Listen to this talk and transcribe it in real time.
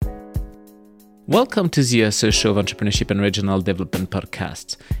Welcome to the Show of Entrepreneurship and Regional Development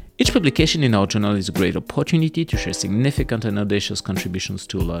podcast. Each publication in our journal is a great opportunity to share significant and audacious contributions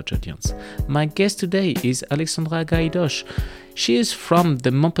to a large audience. My guest today is Alexandra Gaidos. She is from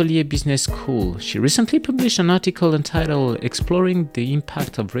the Montpellier Business School. She recently published an article entitled Exploring the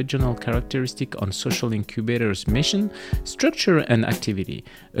Impact of Regional Characteristics on Social Incubators' Mission, Structure and Activity,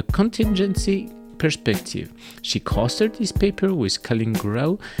 a contingency perspective. She co-authored this paper with Caroline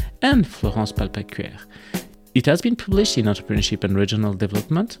Gouraud and Florence Palpacuère. It has been published in Entrepreneurship and Regional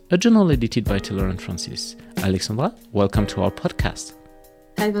Development, a journal edited by Taylor and Francis. Alexandra, welcome to our podcast.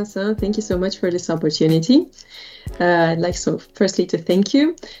 Hi Vincent, thank you so much for this opportunity. I'd like firstly to thank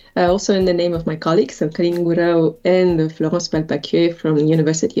you, also in the name of my colleagues, Caroline Gouraud and Florence Palpacuère from the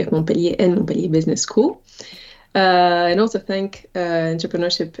University of Montpellier and Montpellier Business School. And also thank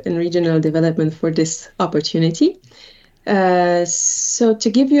Entrepreneurship and Regional Development for this opportunity. So to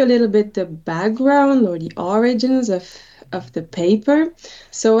give you a little bit the background or the origins of the paper.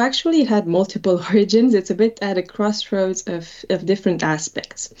 So actually it had multiple origins. It's a bit at a crossroads of different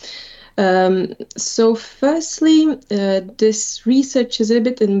aspects. So firstly, this research is a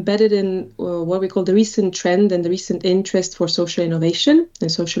bit embedded in what we call the recent trend and the recent interest for social innovation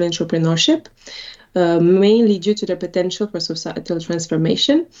and social entrepreneurship. Mainly due to the potential for societal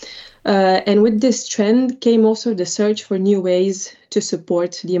transformation. And with this trend came also the search for new ways to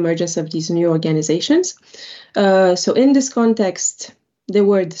support the emergence of these new organizations. So in this context, there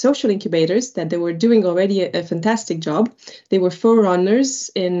were the social incubators that they were doing already a fantastic job. They were forerunners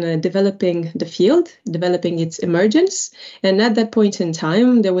in developing the field, developing its emergence. And at that point in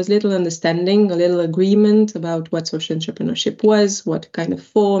time, there was little understanding, a little agreement about what social entrepreneurship was, what kind of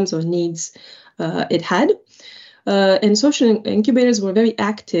forms or needs it had. And social incubators were very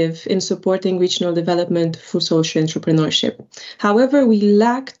active in supporting regional development through social entrepreneurship. However, we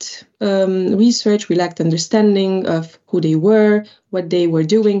lacked research, we lacked understanding of who they were, what they were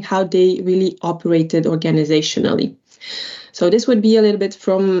doing, how they really operated organizationally. So this would be a little bit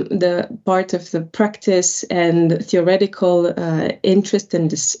from the part of the practice and theoretical interest in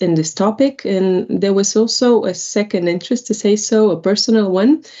this topic. And there was also a second interest, to say so, a personal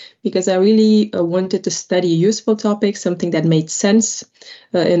one, because I really wanted to study a useful topic, something that made sense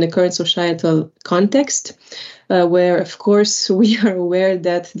in the current societal context, where, of course, we are aware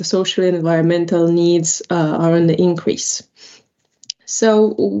that the social and environmental needs are on the increase.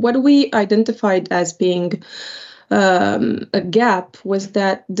 So what we identified as being a gap was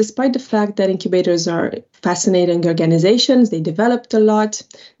that despite the fact that incubators are fascinating organizations, they developed a lot,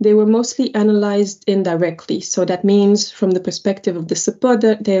 they were mostly analyzed indirectly. So that means from the perspective of the support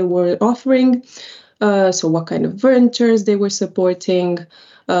that they were offering, so what kind of ventures they were supporting,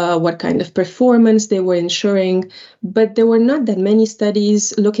 what kind of performance they were ensuring, but there were not that many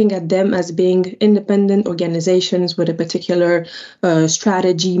studies looking at them as being independent organizations with a particular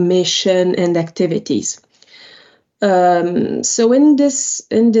strategy, mission, and activities. So in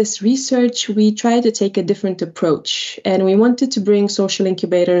this research, we tried to take a different approach, and we wanted to bring social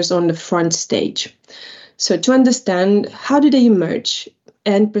incubators on the front stage. So to understand how do they emerge,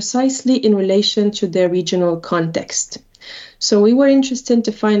 and precisely in relation to their regional context. So we were interested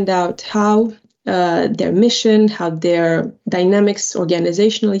to find out how their mission, how their dynamics,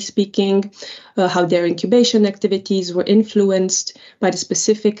 organizationally speaking, how their incubation activities were influenced by the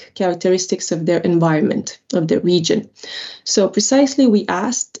specific characteristics of their environment, of their region. So precisely we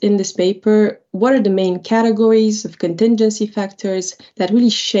asked in this paper, what are the main categories of contingency factors that really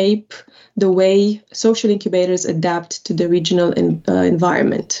shape the way social incubators adapt to the regional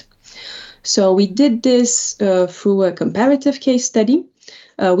environment? So we did this through a comparative case study.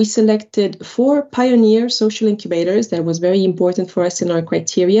 We selected 4 pioneer social incubators that was very important for us in our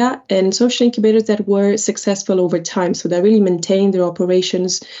criteria, and social incubators that were successful over time, so that really maintained their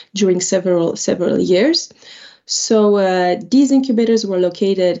operations during several years. So these incubators were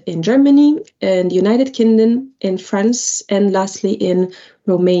located in Germany, in the United Kingdom, in France, and lastly in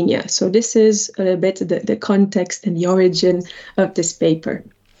Romania. So this is a little bit the context and the origin of this paper.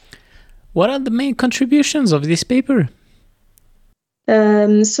 What are the main contributions of this paper?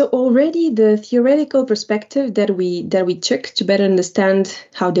 So already the theoretical perspective that we took to better understand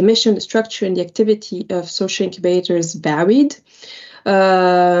how the mission, the structure, and the activity of social incubators varied,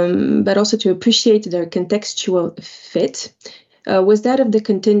 but also to appreciate their contextual fit, was that of the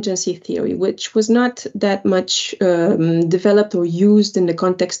contingency theory, which was not that much developed or used in the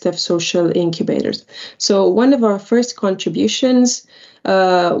context of social incubators. So one of our first contributions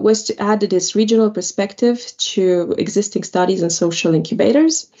was to add this regional perspective to existing studies on social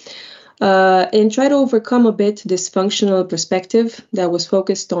incubators. and try to overcome a bit this functional perspective that was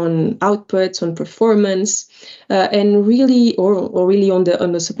focused on outputs, on performance, and really, or really on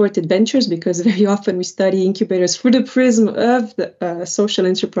the supported ventures, because very often we study incubators through the prism of the social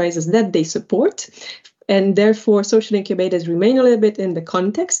enterprises that they support, and therefore social incubators remain a little bit in the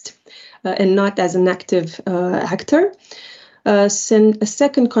context and not as an active actor. A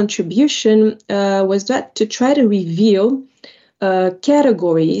second contribution was that to try to reveal big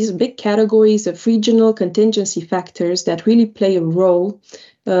categories of regional contingency factors that really play a role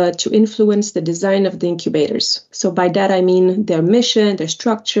to influence the design of the incubators. So by that I mean their mission, their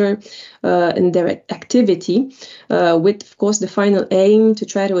structure, and their activity, with, of course, the final aim to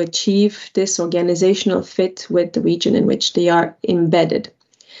try to achieve this organizational fit with the region in which they are embedded.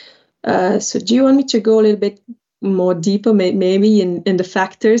 So do you want me to go a little bit more deeper, maybe in the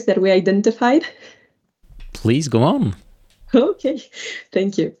factors that we identified? Please go on. Okay,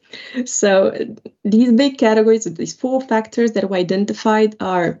 thank you. So these big categories, these 4 factors that we identified,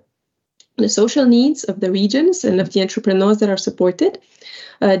 are the social needs of the regions and of the entrepreneurs that are supported,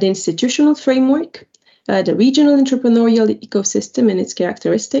 the institutional framework, the regional entrepreneurial ecosystem and its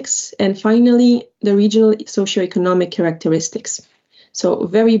characteristics, and finally, the regional socioeconomic characteristics. So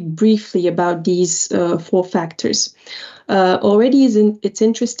very briefly about these 4 factors. Already it's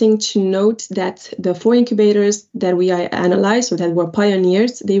interesting to note that the 4 incubators that we analyzed, or that were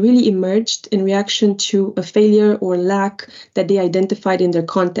pioneers, they really emerged in reaction to a failure or lack that they identified in their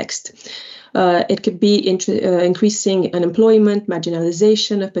context. It could be increasing unemployment,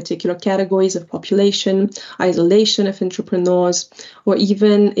 marginalization of particular categories of population, isolation of entrepreneurs, or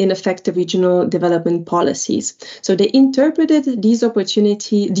even ineffective regional development policies. So they interpreted these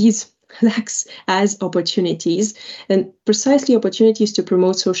lacks as opportunities, and precisely opportunities to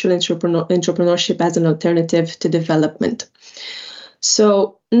promote social entrepreneurship as an alternative to development.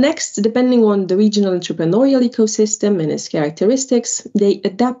 So next, depending on the regional entrepreneurial ecosystem and its characteristics, they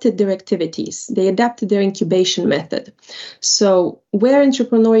adapted their activities. They adapted their incubation method. So where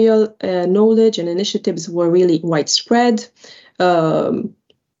entrepreneurial knowledge and initiatives were really widespread,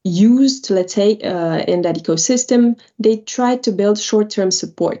 used, let's say, in that ecosystem, they tried to build short-term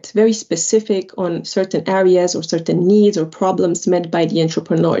support, very specific on certain areas or certain needs or problems met by the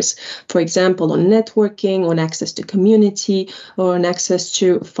entrepreneurs. For example, on networking, on access to community, or on access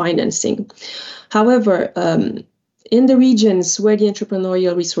to financing. However, in the regions where the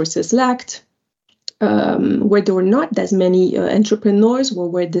entrepreneurial resources lacked, where there were not as many entrepreneurs, or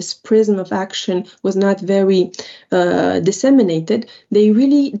where this prism of action was not very disseminated, they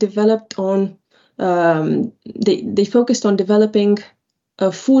really developed on, they focused on developing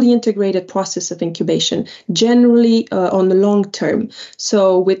a fully integrated process of incubation, generally on the long term.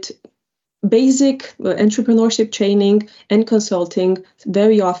 So with basic entrepreneurship training and consulting,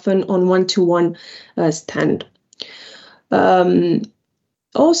 very often on one-to-one stand.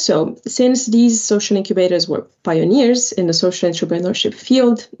 Also, since these social incubators were pioneers in the social entrepreneurship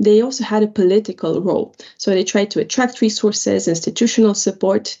field, they also had a political role. So they tried to attract resources, institutional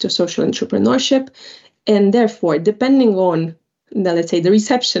support to social entrepreneurship, and therefore, depending on, let's say, the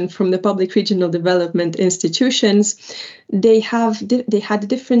reception from the public regional development institutions, they had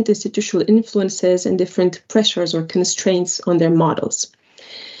different institutional influences and different pressures or constraints on their models.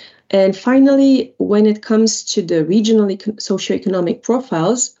 And finally, when it comes to the regional socioeconomic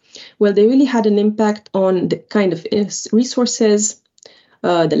profiles, well, they really had an impact on the kind of resources,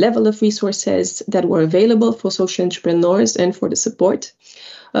 the level of resources that were available for social entrepreneurs and for the support,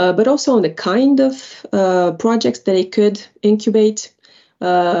 but also on the kind of projects that they could incubate,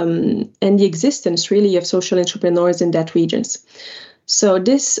 and the existence really of social entrepreneurs in that regions. So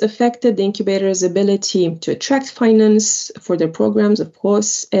this affected the incubator's ability to attract finance for their programs, of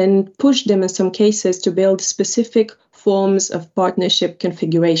course, and push them in some cases to build specific forms of partnership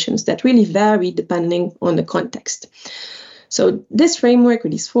configurations that really vary depending on the context. So this framework,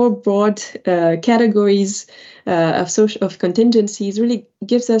 with these 4 broad categories of contingencies, really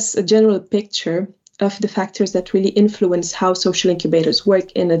gives us a general picture of the factors that really influence how social incubators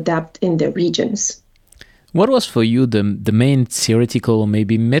work and adapt in their regions. What was for you the main theoretical or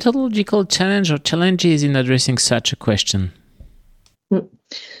maybe methodological challenge or challenges in addressing such a question?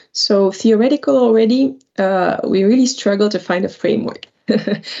 So theoretical already, we really struggled to find a framework.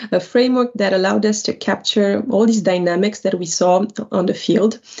 A framework that allowed us to capture all these dynamics that we saw on the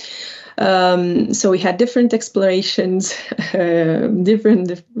field. So we had different explorations,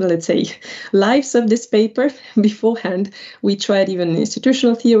 different, let's say, lives of this paper beforehand. We tried even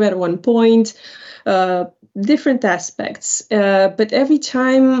institutional theory at one point, different aspects. But every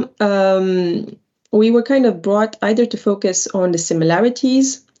time we were kind of brought either to focus on the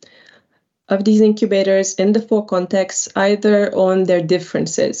similarities of these incubators in the 4 contexts, either on their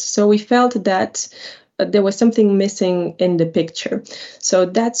differences. So we felt that there was something missing in the picture. So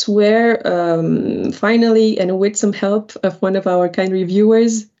that's where finally, and with some help of one of our kind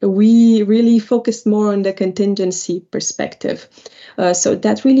reviewers, we really focused more on the contingency perspective. So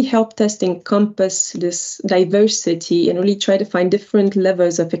that really helped us encompass this diversity and really try to find different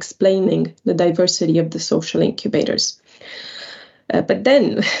levels of explaining the diversity of the social incubators. But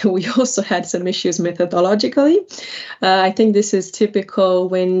then we also had some issues methodologically. I think this is typical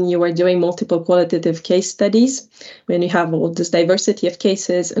when you are doing multiple qualitative case studies, when you have all this diversity of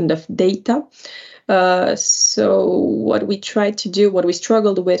cases and of data. So what we tried to do, what we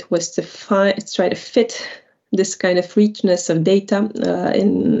struggled with, was to try to fit this kind of richness of data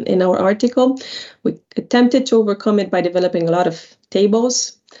in our article. We attempted to overcome it by developing a lot of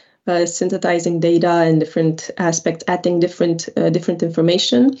tables, synthesizing data and different aspects, adding different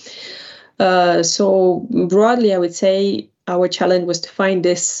information. So broadly, I would say our challenge was to find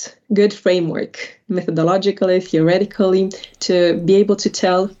this good framework, methodologically, theoretically, to be able to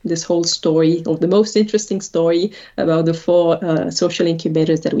tell this whole story, or the most interesting story, about the 4 social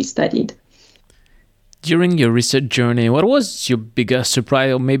incubators that we studied. During your research journey, what was your biggest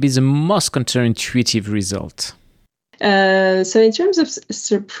surprise, or maybe the most counterintuitive result? So in terms of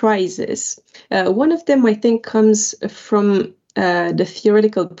surprises, one of them I think comes from the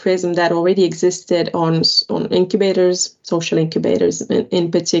theoretical prism that already existed on incubators, social incubators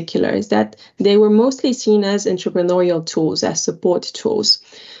in particular, is that they were mostly seen as entrepreneurial tools, as support tools.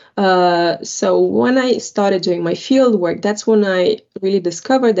 So when I started doing my field work, that's when I really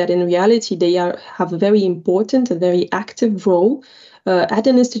discovered that in reality they have a very important, a very active role at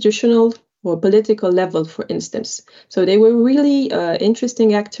an institutional or political level, for instance. So they were really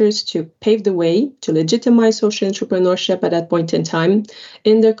interesting actors to pave the way, to legitimize social entrepreneurship at that point in time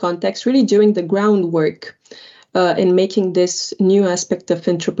in their context, really doing the groundwork in making this new aspect of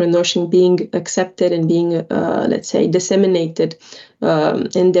entrepreneurship being accepted and being, let's say, disseminated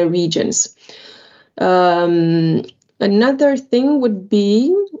in their regions. Another thing would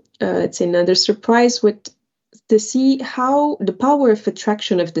be, let's say, another surprise would to see how the power of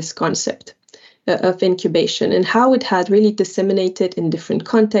attraction of this concept of incubation and how it had really disseminated in different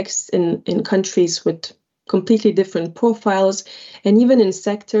contexts in countries with completely different profiles, and even in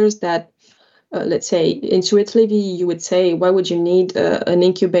sectors that, let's say, intuitively you would say, why would you need an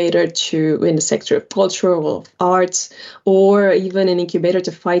incubator in the sector of culture or arts, or even an incubator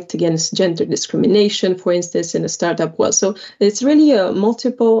to fight against gender discrimination, for instance, in a startup world? So it's really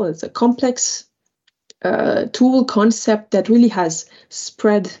it's a complex tool concept that really has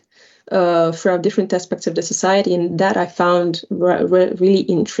spread throughout different aspects of the society, and that I found really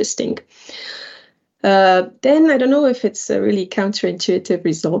interesting. Then I don't know if it's a really counterintuitive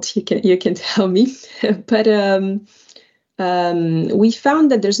result. You can tell me, but we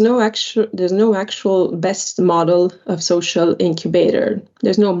found that there's no actual best model of social incubator.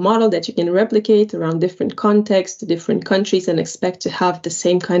 There's no model that you can replicate around different contexts, different countries, and expect to have the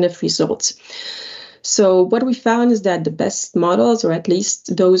same kind of results. So what we found is that the best models, or at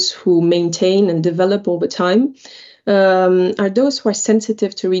least those who maintain and develop over time, are those who are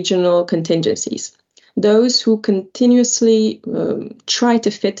sensitive to regional contingencies. Those who continuously try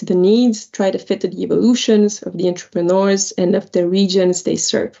to fit the needs, try to fit the evolutions of the entrepreneurs and of the regions they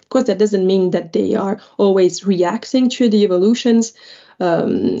serve. Of course, that doesn't mean that they are always reacting to the evolutions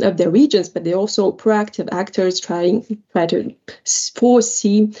of their regions, but they're also proactive actors try to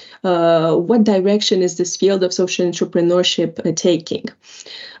foresee what direction is this field of social entrepreneurship taking.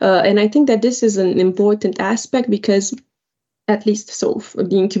 And I think that this is an important aspect because, at least so,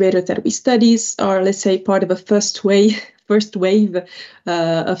 the incubators that we study are, let's say, part of a first wave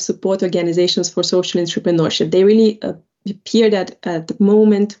of support organizations for social entrepreneurship. They really appeared at the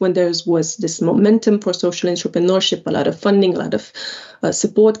moment when there was this momentum for social entrepreneurship, a lot of funding, a lot of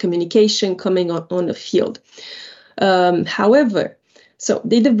support, communication coming on the field. However, so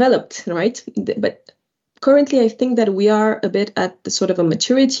they developed, right? But currently, I think that we are a bit at the sort of a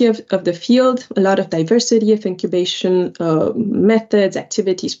maturity of the field, a lot of diversity of incubation methods,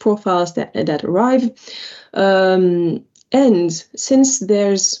 activities, profiles that arrive. And since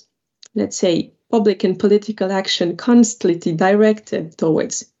there's, let's say, public and political action constantly directed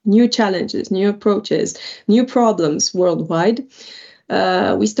towards new challenges, new approaches, new problems worldwide,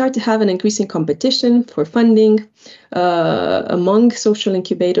 we start to have an increasing competition for funding among social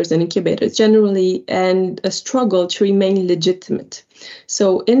incubators and incubators generally, and a struggle to remain legitimate.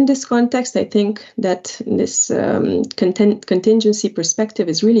 So in this context, I think that this contingency perspective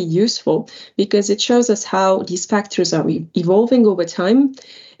is really useful because it shows us how these factors are evolving over time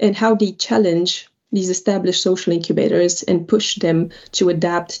and how they challenge these established social incubators and push them to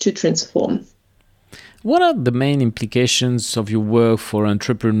adapt, to transform. What are the main implications of your work for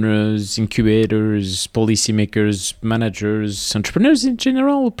entrepreneurs, incubators, policymakers, managers, entrepreneurs in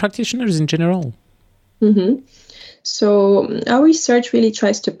general, practitioners in general? Mm-hmm. So our research really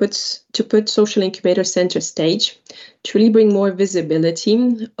tries to put social incubators center stage, to really bring more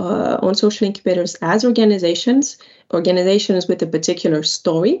visibility on social incubators as organizations with a particular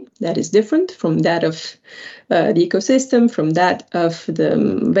story that is different from that of the ecosystem, from that of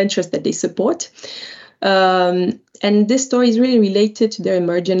the ventures that they support. And this story is really related to their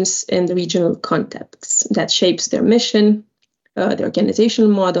emergence in the regional context that shapes their mission, the organizational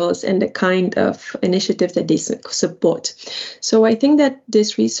models, and the kind of initiatives that they support. So I think that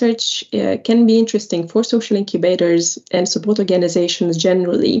this research can be interesting for social incubators and support organizations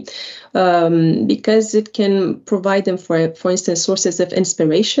generally, because it can provide them, for instance, sources of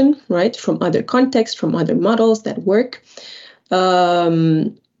inspiration, right, from other contexts, from other models that work,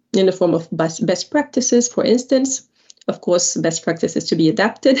 in the form of best practices, for instance. Of course, best practices to be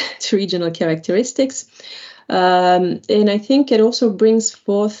adapted to regional characteristics. And I think it also brings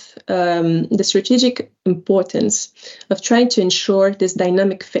forth the strategic importance of trying to ensure this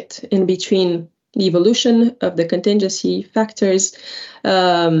dynamic fit in between the evolution of the contingency factors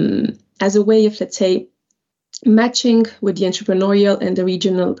as a way of, let's say, matching with the entrepreneurial and the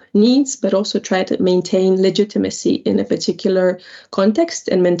regional needs, but also try to maintain legitimacy in a particular context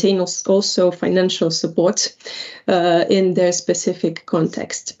and maintain also financial support in their specific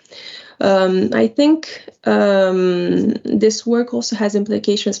context. I think this work also has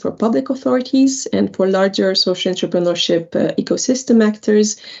implications for public authorities and for larger social entrepreneurship ecosystem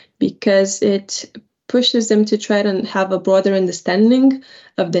actors, because it pushes them to try to have a broader understanding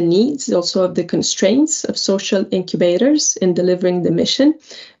of the needs, also of the constraints of social incubators in delivering the mission.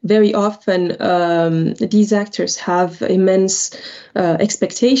 Very often, these actors have immense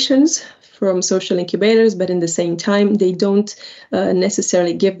expectations from social incubators, but in the same time, they don't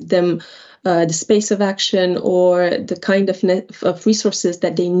necessarily give them the space of action or the kind of resources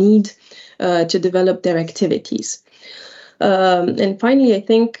that they need to develop their activities. And finally, I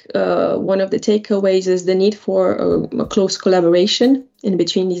think one of the takeaways is the need for a close collaboration in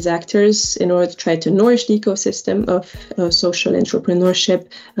between these actors in order to try to nourish the ecosystem of social entrepreneurship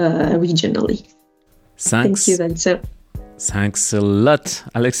regionally. Thanks. Thank you, Vincent. Thanks a lot,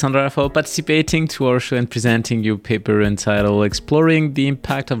 Alexandra, for participating to our show and presenting your paper entitled Exploring the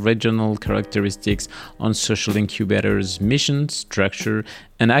Impact of Regional Characteristics on Social Incubators' Mission, Structure,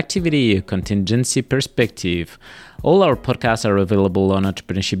 and Activity, a Contingency Perspective. All our podcasts are available on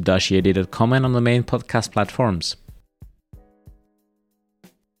entrepreneurship-ed.com and on the main podcast platforms.